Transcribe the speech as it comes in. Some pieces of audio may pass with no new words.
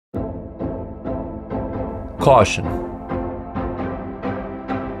Caution.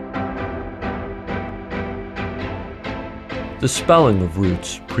 The spelling of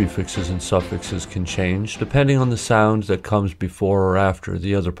roots, prefixes, and suffixes can change depending on the sound that comes before or after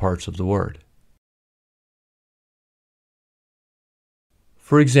the other parts of the word.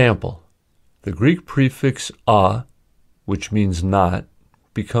 For example, the Greek prefix a, which means not,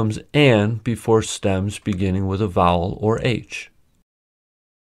 becomes an before stems beginning with a vowel or h.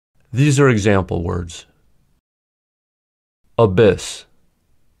 These are example words. Abyss,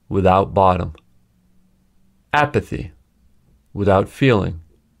 without bottom. Apathy, without feeling,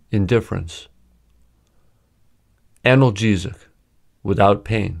 indifference. Analgesic, without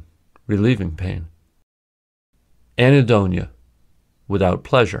pain, relieving pain. Anhedonia, without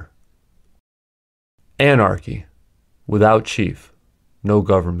pleasure. Anarchy, without chief, no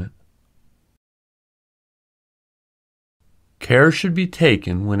government. Care should be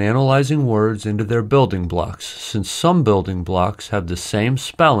taken when analyzing words into their building blocks, since some building blocks have the same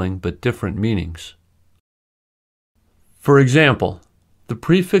spelling but different meanings. For example, the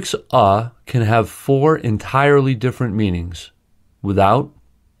prefix a can have 4 entirely different meanings: without,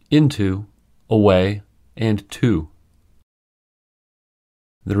 into, away, and to.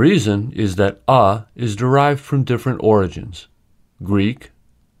 The reason is that a is derived from different origins: Greek,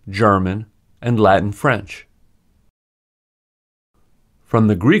 German, and Latin French. From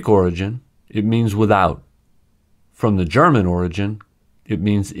the Greek origin, it means without. From the German origin, it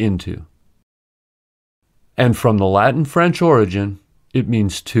means into. And from the Latin French origin, it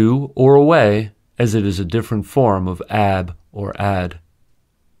means to or away, as it is a different form of ab or ad.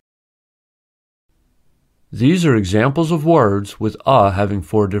 These are examples of words with a having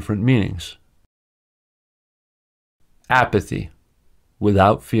 4 different meanings. Apathy,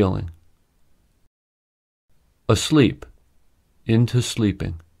 without feeling. Asleep, into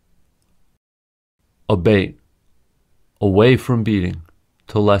sleeping. Abate, away from beating,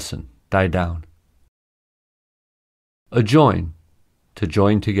 to lessen, die down. Adjoin, to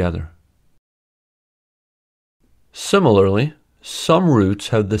join together. Similarly, some roots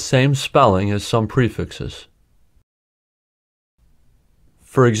have the same spelling as some prefixes.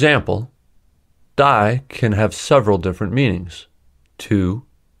 For example, die can have several different meanings: to,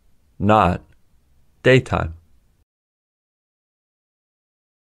 not, daytime.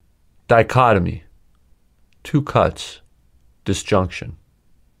 Dichotomy, 2 cuts, disjunction.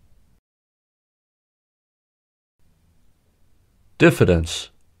 Diffidence,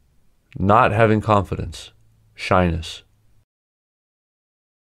 not having confidence, shyness.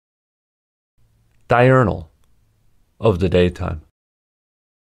 Diurnal, of the daytime.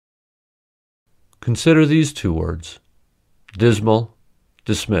 Consider these 2 words: dismal,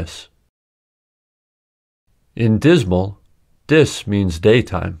 dismiss. In dismal, dis means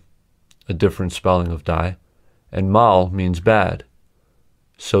daytime, a different spelling of die, and mal means bad.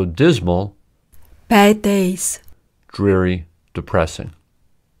 So dismal, bad days. Dreary, depressing.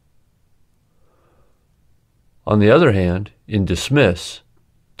 On the other hand, in dismiss,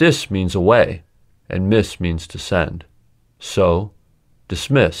 dis means away, and miss means to send. So,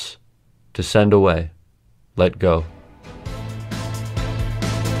 dismiss, to send away, let go.